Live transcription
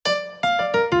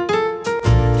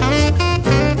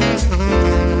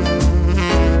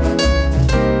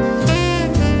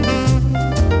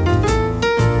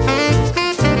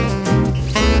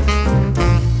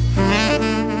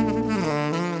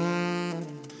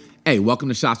Hey, welcome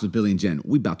to Shots with Billy and Jen.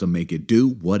 We about to make it do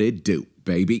what it do,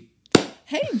 baby.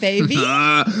 Hey, baby.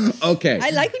 Okay. I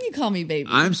like when you call me baby.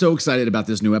 I'm so excited about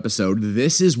this new episode.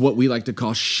 This is what we like to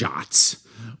call Shots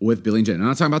with Billy and Jen. I'm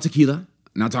not talking about tequila.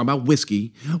 I'm not talking about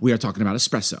whiskey. We are talking about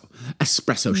espresso.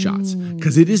 Espresso shots.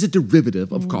 Because it is a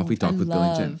derivative of Coffee Talk with Billy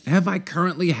and Jen. Have I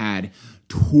currently had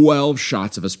 12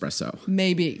 shots of espresso?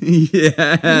 Maybe.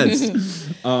 Yes.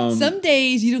 Some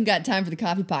days you don't got time for the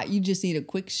coffee pot. You just need a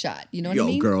quick shot. You know what I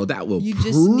mean? Yo, girl, that will You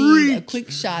just need a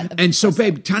quick shot of And so, espresso.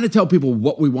 babe, kind of tell people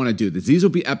what we want to do. These will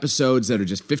be episodes that are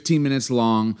just 15 minutes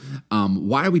long.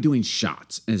 Why are we doing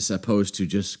shots as opposed to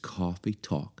just coffee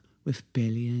talk with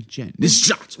Billy and Jen? This is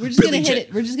shots. We're just Billy gonna and hit Jen.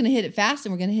 it. We're just gonna hit it fast,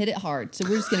 and we're gonna hit it hard. So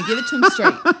we're just gonna give it to them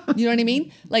straight. You know what I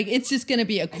mean? Like it's just gonna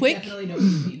be a quick. Definitely know what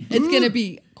you mean. It's gonna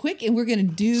be quick, and we're gonna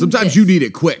do. Sometimes this. you need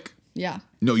it quick. Yeah.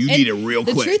 No, you And need it real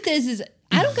quick. The truth is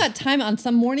I don't got time on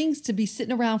some mornings to be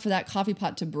sitting around for that coffee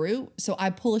pot to brew. So I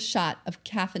pull a shot of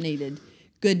caffeinated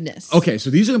goodness. Okay, so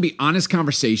these are going to be honest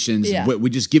conversations. Yeah. We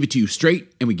just give it to you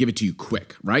straight and we give it to you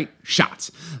quick, right?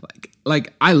 Shots.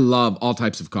 Like I love all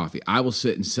types of coffee. I will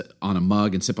sit on a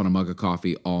mug and sip on a mug of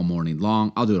coffee all morning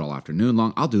long. I'll do it all afternoon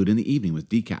long. I'll do it in the evening with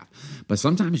decaf. But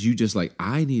sometimes you just like,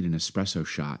 I need an espresso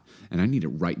shot and I need it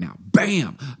right now.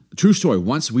 Bam! True story.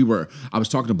 Once I was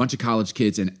talking to a bunch of college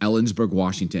kids in Ellensburg,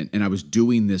 Washington, and I was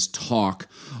doing this talk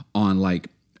on like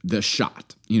the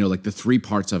shot, like the 3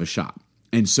 parts of a shot.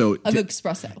 And so Of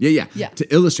espresso. Yeah.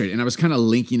 To illustrate it. And I was kind of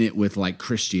linking it with like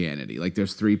Christianity. Like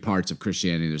there's 3 parts of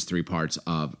Christianity. There's 3 parts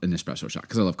of an espresso shot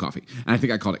because I love coffee. And I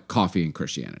think I called it coffee and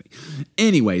Christianity.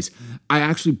 Anyways, I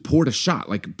actually pulled a shot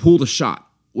from an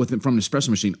espresso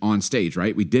machine on stage,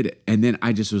 right? We did it. And then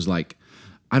I just was like,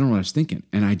 I don't know what I was thinking.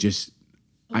 And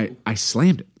I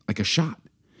slammed it like a shot.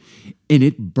 And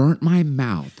it burnt my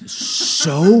mouth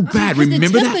so bad. Because the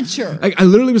Remember temperature that? Like, I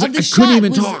literally was of like, the I couldn't shot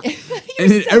even was- talk. You're And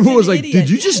then such everyone an was like, idiot. did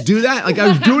you just do that? Like I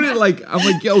was doing it like, I'm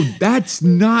like, yo, that's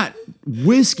not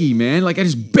whiskey, man. Like I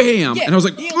just bam. Yeah, And I was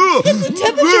like, because the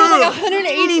temperature is like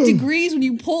 180 degrees when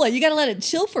you pull it. You got to let it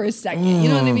chill for a second. You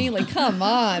know what I mean? Like, come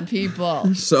on,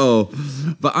 people. So,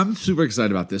 but I'm super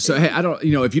excited about this. So, hey,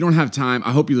 if you don't have time,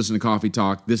 I hope you listen to Coffee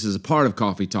Talk. This is a part of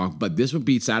Coffee Talk, but this would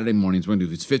be Saturday mornings. We're going to do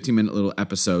these 15-minute little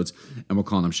episodes, and we're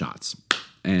calling them shots.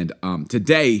 And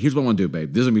today, here's what I want to do,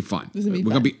 babe. This is going to be fun. This is gonna be We're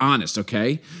fun. going to be honest,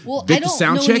 okay? Well, Get I the don't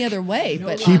sound know check. any other way,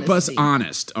 but Keep honesty. us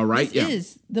honest, all right? This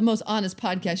is the most honest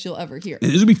podcast you'll ever hear.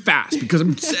 And this will be fast because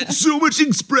I'm so much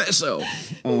espresso.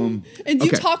 And you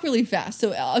okay. talk really fast. So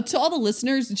to all the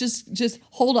listeners, just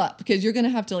hold up because you're going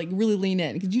to have to like really lean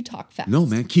in because you talk fast. No,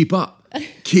 man, keep up.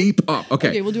 Keep up. Okay.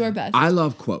 Okay, we'll do our best. I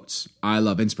love quotes. I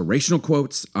love inspirational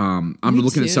quotes. I'm Me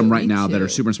looking at too, some right me now that are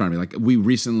too. super inspiring. Like we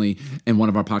recently, in one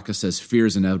of our podcasts says, fear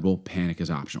is inevitable, panic is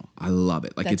optional. I love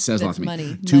it. Like it says a lot That's to me.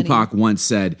 money. Tupac once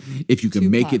said, if you can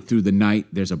make Tupac. it through the night,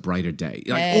 there's a brighter day.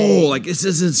 Like, Hey. this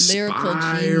is Lyrical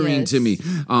inspiring genius. to me.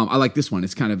 I like this one.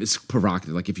 It's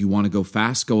provocative. Like if you want to go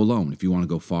fast, go alone. If you want to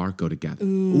go far, go together.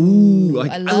 Ooh,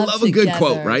 like I I love love a good together.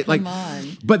 quote, right? Come like,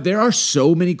 on. but there are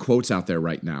so many quotes out there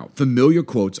right now, familiar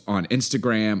quotes on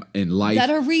Instagram and life that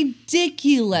are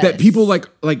ridiculous. that people like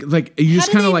you just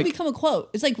How kind do of they like become a quote?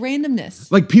 It's like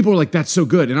randomness. like people are like that's so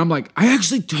good and I'm like I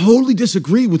actually totally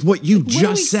disagree with what you what are we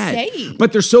just said saying?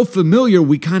 but they're so familiar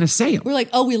we kind of say them We're like,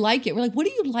 oh, we like it. We're like, what are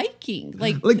you liking?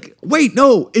 Like wait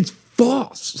no it's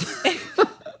false.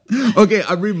 Okay,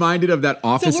 I'm reminded of that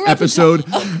Office we're at the episode.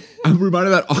 top. I'm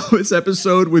reminded of that Office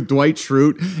episode with Dwight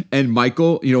Schrute and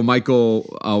Michael. Michael.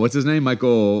 What's his name?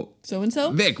 Michael. so and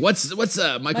so. Vic. What's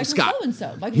Michael Scott?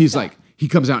 So-and-so. Michael He's Scott. like he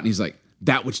comes out and he's like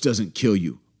that which doesn't kill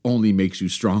you only makes you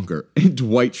stronger. And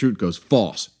Dwight Schrute goes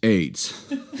false. AIDS.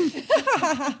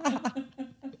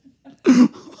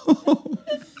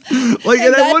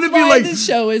 And I want to be why like, this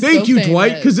show is thank so you, Dwight,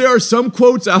 famous. because there are some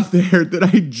quotes out there that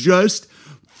I just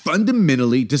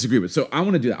fundamentally disagree with. So I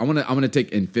want to do that. I want to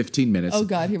take in 15 minutes. Oh,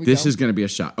 God, here we This go. is going to be a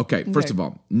shot. Okay, first of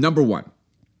all, number 1,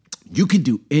 you can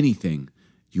do anything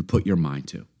you put your mind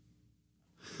to.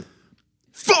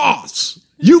 False.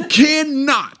 You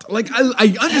cannot. Like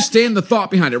I understand the thought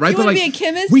behind it, right? You but wanna like be a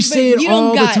chemist, we but say it you don't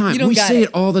all the got it. time. You don't We got say it. it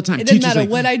all the time. It doesn't Teachers matter like,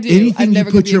 what I do, anything I'm you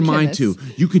never put gonna be your a mind to,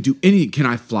 chemist. you could do anything. Can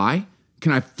I fly?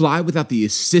 Can I fly without the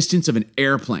assistance of an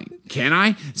airplane? Can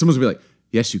I? Someone's gonna be like,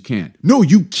 yes, you can. No,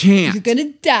 you can't. You're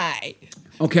gonna die.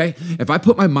 Okay? If I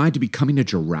put my mind to becoming a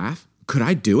giraffe, could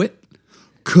I do it?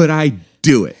 Could I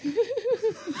do it?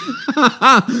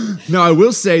 Now, I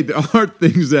will say there are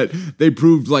things that they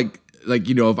proved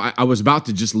if I was about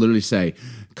to just literally say,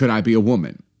 could I be a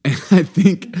woman? And I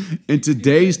think in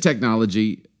today's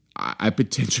technology, I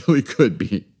potentially could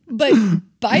be. But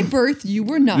by birth, you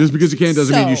were not. Just because you can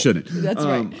doesn't mean you shouldn't. That's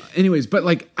right. Anyways, but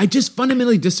like, I just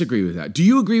fundamentally disagree with that. Do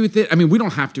you agree with it? I mean, we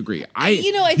don't have to agree. I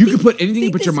you can put anything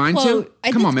you put your mind to.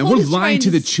 Come on, man. We're lying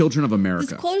to the children of This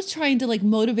America. quote is trying to like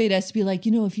motivate us to be like,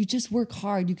 if you just work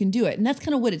hard, you can do it. And that's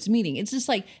kind of what it's meaning. It's just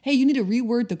like, hey, you need to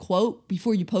reword the quote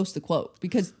before you post the quote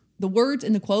because the words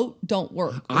in the quote don't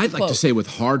work. I'd like to say with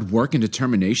hard work and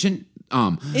determination,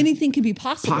 anything can be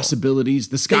possible. possibilities,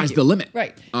 the sky's the limit.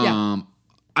 Right. Yeah.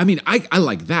 I mean, I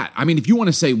like that. I mean, if you want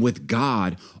to say with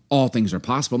God, all things are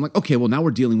possible, I'm like, okay, well, now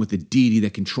we're dealing with the deity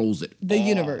that controls it. The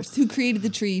universe, who created the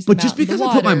trees, But the just mountain, because the I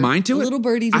water, put my mind to the it, little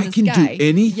birdies in I the can sky. do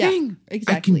anything. Yeah,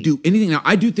 exactly. I can do anything. Now,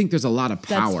 I do think there's a lot of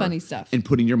That's power funny stuff. in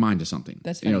putting your mind to something.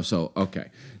 That's funny. So, okay.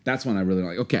 That's one I really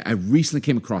like. Okay, I recently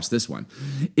came across this one.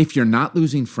 If you're not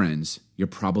losing friends, you're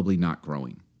probably not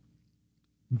growing.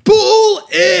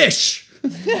 Bullish!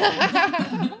 Tell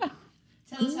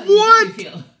us how What? you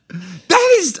feel.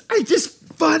 That is, I just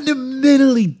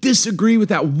fundamentally disagree with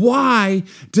that. Why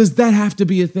does that have to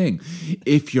be a thing?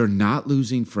 If you're not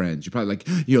losing friends, you're probably like,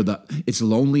 it's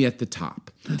lonely at the top.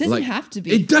 It doesn't have to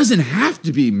be. It doesn't have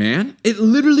to be, man. It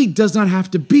literally does not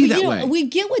have to be that way. We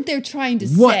get what they're trying to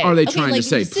say. What are they trying to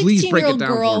say? A Please break it down 16-year-old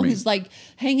girl for me. who's like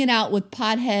hanging out with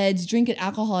potheads, drinking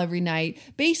alcohol every night.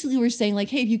 Basically, we're saying like,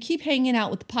 hey, if you keep hanging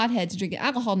out with potheads and drinking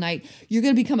alcohol night, you're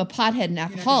going to become a pothead and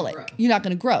alcoholic. You're not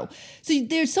going to grow. So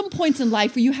there's some points in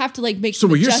life where you have to like make. So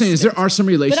what you're saying is there are some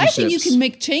relationships. But I think you can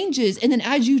make changes, and then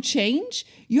as you change,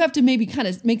 you have to maybe kind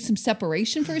of make some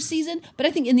separation for a season. But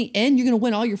I think in the end, you're going to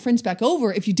win all your friends back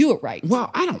over if you do it right. Well,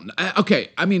 I don't. Okay,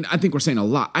 I mean, I think we're saying a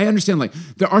lot. I understand, like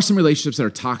there are some relationships that are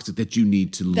toxic that you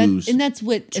need to lose, and that's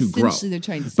what to essentially grow. they're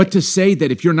trying to say. But to say that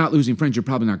if you're not losing friends, you're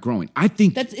probably not growing. I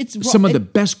think some of the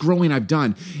best growing I've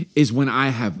done is when I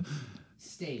have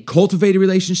cultivated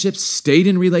relationships, stayed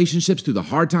in relationships through the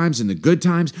hard times and the good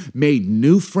times, made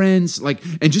new friends.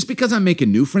 And just because I'm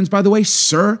making new friends, by the way,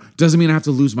 sir, doesn't mean I have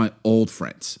to lose my old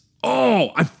friends. Oh,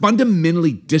 I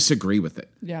fundamentally disagree with it.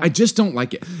 Yeah. I just don't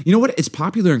like it. You know what? It's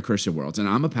popular in Christian worlds, and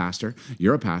I'm a pastor.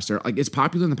 You're a pastor. Like it's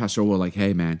popular in the pastoral world. Like,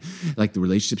 hey, man, like the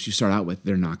relationships you start out with,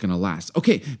 they're not going to last.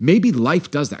 Okay, maybe life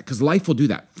does that because life will do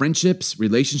that. Friendships,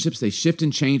 relationships, they shift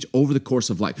and change over the course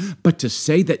of life. But to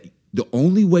say that the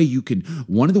only way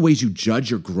one of the ways you judge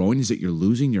you're growing is that you're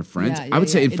losing your friends. I would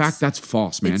say, in fact, that's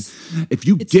false, man. If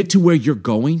you get to where you're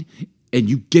going and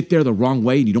you get there the wrong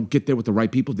way and you don't get there with the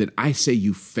right people, then I say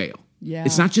you fail. Yeah.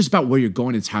 It's not just about where you're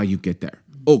going, it's how you get there.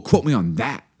 Oh, quote me on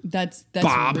that. That's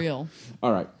Bob. real.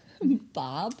 All right.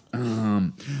 Bob?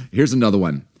 Here's another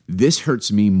one. This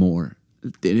hurts me more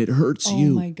than it hurts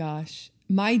you. Oh my gosh.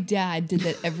 My dad did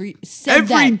that every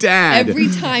dad. every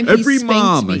time Every he spanked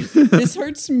mom. me. This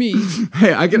hurts me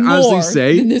Hey, I can more honestly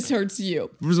say, than this hurts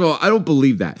you. first of all, I don't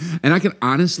believe that. And I can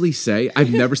honestly say,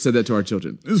 I've never said that to our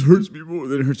children. This hurts me more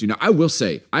than it hurts you. Now, I will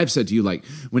say, I've said to you, like,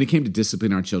 when it came to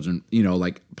disciplining our children,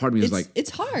 like, part of me is like, it's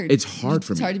hard. It's hard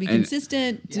for me. It's hard to be And-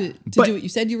 consistent, to But- do what you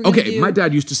said you were going to do. Okay, my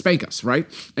dad used to spank us, right?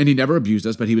 And he never abused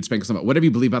us, but he would spank us about whatever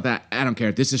you believe about that. I don't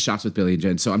care. This is Shots with Billy and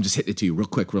Jen, so I'm just hitting it to you real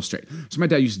quick, real straight. So my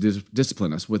dad used to discipline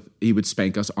us he would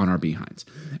spank us on our behinds.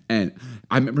 And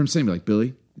I remember him saying, like,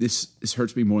 Billy, this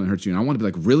hurts me more than it hurts you. And I want to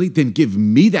be like, really? Then give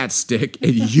me that stick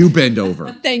and you bend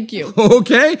over. Thank you.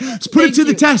 Okay? Let's put it to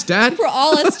the you. test, Dad. For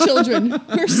all us children,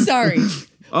 we're sorry. We're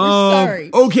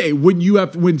sorry. Okay, when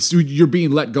you're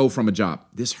being let go from a job,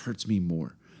 this hurts me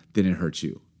more than it hurts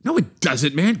you. No, it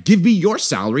doesn't, man. Give me your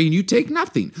salary and you take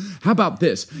nothing. How about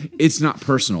this? It's not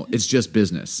personal. It's just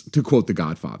business, to quote The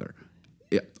Godfather.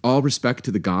 All respect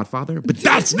to The Godfather, but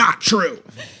that's not true.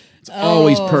 It's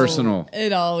always personal.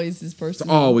 It always is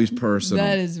personal. Always personal.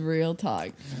 That is real talk.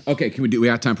 Okay, we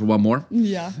have time for one more?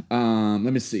 Yeah. Let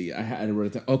me see. I wrote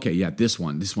it down. Okay, yeah, this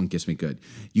one gets me good.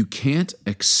 You can't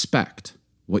expect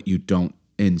what you don't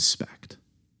inspect.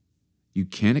 You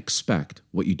can't expect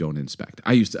what you don't inspect.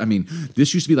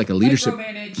 This used to be like a leadership.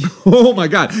 Micromanage. Oh my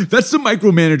God. That's the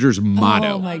micromanager's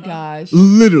motto. Oh my gosh.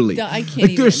 Literally. I can't like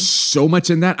even. there's so much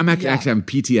in that. I'm actually having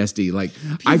PTSD. Like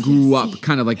I grew up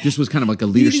kind of like this was kind of like a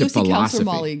leadership see Counselor philosophy.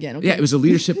 Molly again, okay? Yeah, it was a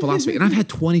leadership philosophy. And I've had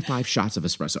 25 shots of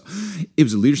espresso. It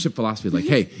was a leadership philosophy. Like,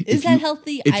 hey, Is that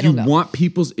healthy? If I don't you know.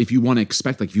 if you want to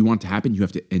expect, like if you want it to happen, you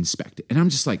have to inspect it. And I'm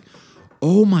just like,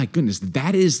 oh my goodness,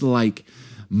 that is like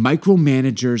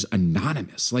Micromanagers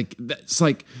Anonymous. Like that's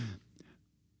like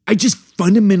I just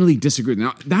fundamentally disagree.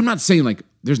 Now, I'm not saying like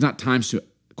there's not times to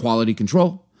quality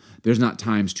control. There's not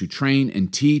times to train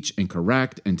and teach and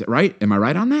correct and right? Am I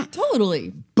right on that?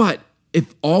 Totally. But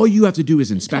if all you have to do is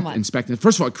Come inspect, on. and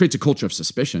first of all, it creates a culture of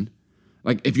suspicion.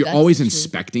 Like if you're That's always the truth.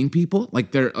 inspecting people,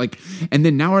 like they're like, and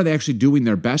then now are they actually doing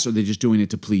their best or are they just doing it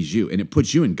to please you? And it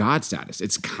puts you in God status.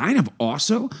 It's kind of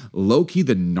also low-key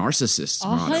the narcissist's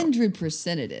motto.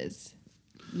 100% it is.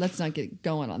 Let's not get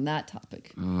going on that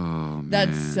topic. Oh, man.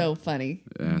 That's so funny.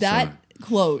 Yeah, that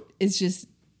quote is just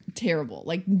terrible.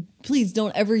 Like, please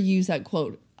don't ever use that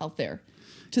quote out there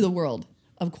to the world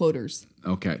of quoters.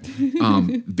 Okay.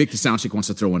 Vic the Soundchick wants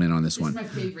to throw one in on this This is one. my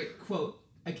favorite quote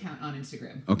account on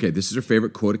Instagram. Okay, this is her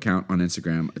favorite quote account on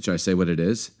Instagram. Should I say what it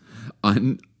is?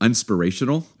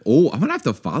 Unspirational. Oh, I'm going to have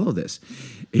to follow this.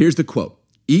 Here's the quote.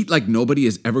 Eat like nobody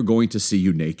is ever going to see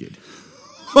you naked.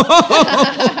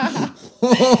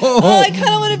 Oh, I kind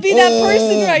of want to be that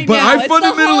person right but now. I It's the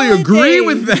fundamentally agree holidays.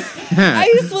 with that.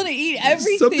 I just want to eat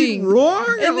everything. Something wrong?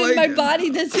 And then Like- my body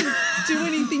doesn't do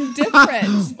anything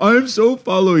different. I'm so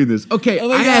following this. Okay, Oh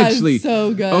my I God, actually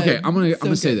so good. Okay, I'm gonna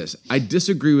So say good. this. I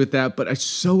disagree with that, but I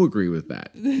so agree with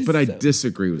that. But I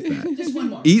disagree with that. Just one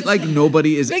more. Eat like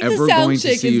nobody is Vic the ever Sound going to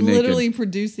Chick see is you naked. literally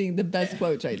producing the best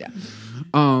quotes right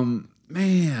now.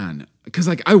 Man, because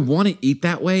like I want to eat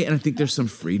that way, and I think there's some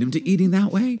freedom to eating that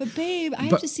way. But babe, I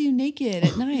have But- to see you naked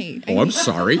at night. Oh, I'm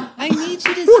sorry. I need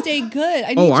you to stay good. I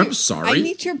need Oh, I'm your- sorry. I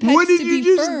need your What pecs did to you be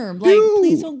just firm. do? Like,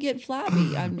 please don't get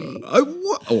flabby on me.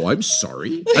 Oh, I'm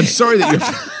sorry. I'm sorry that you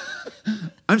have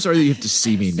I'm sorry that you have to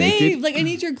see me naked. Babe, like I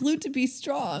need your glute to be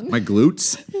strong. My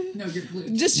glutes. No, you're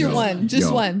glued. Just your one. Just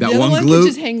Yo, one. that The other one one glute- can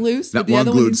just hang loose, that but the one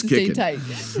other one glute's needs to kicking.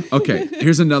 stay tight. Okay,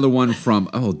 here's another one from,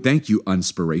 thank you,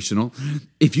 Unspirational.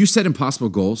 If you set impossible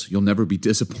goals, you'll never be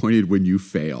disappointed when you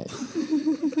fail.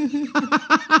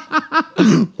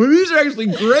 Well, these are actually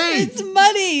great. It's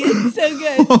money. It's so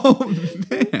good. Oh,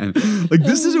 man. Like,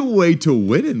 this is a way to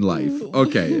win in life.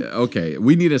 Okay.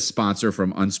 We need a sponsor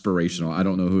from Unspirational. I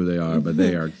don't know who they are, but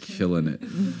they are killing it.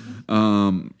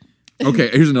 Okay,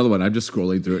 here's another one. I'm just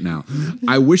scrolling through it now.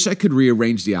 I wish I could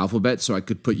rearrange the alphabet so I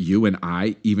could put you and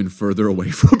I even further away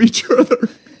from each other.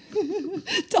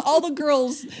 To all the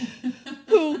girls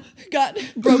who got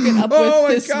broken up Oh with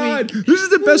my this God. week. This is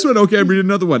the best one. Okay, I'm reading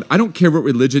another one. I don't care what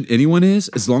religion anyone is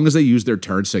as long as they use their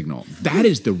turn signal. That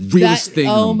is the realest thing in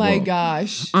oh the my world.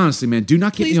 gosh. Honestly, man, do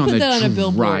not get Please me on put that on a the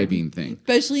billboard. driving thing.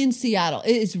 Especially in Seattle.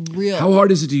 It is real. How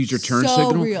hard is it to use your turn So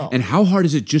signal? real. And how hard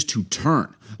is it just to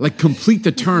turn? Like, complete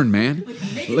the turn, man.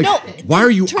 Like, No, why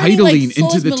are you turning idling like slow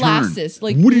into as the molasses. turn?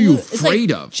 Like, What are you it's like,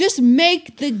 afraid of? Just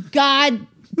make the God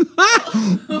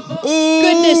Oh,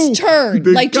 goodness turn.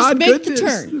 the Like, just God make the goodness.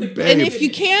 turn. Babe. And if you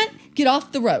can't, get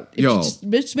off the road. If Yo.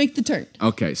 you just make the turn.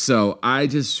 Okay, so I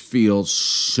just feel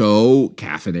so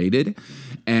caffeinated,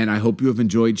 and I hope you have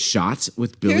enjoyed Shots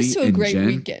with Billy Here's to a and great Jen.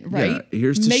 weekend, right? Yeah,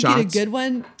 here's to Make Shots. it a good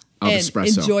one of and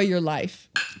espresso. enjoy your life.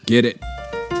 Get it.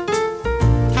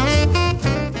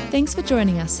 Thanks for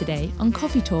joining us today on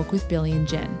Coffee Talk with Billy and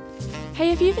Jen.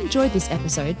 Hey, if you've enjoyed this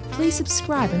episode, please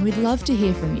subscribe and we'd love to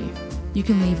hear from you. You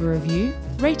can leave a review,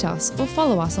 rate us, or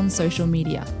follow us on social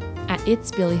media at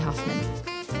It's Billy Huffman.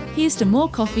 Here's to more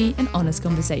coffee and honest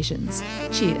conversations.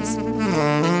 Cheers.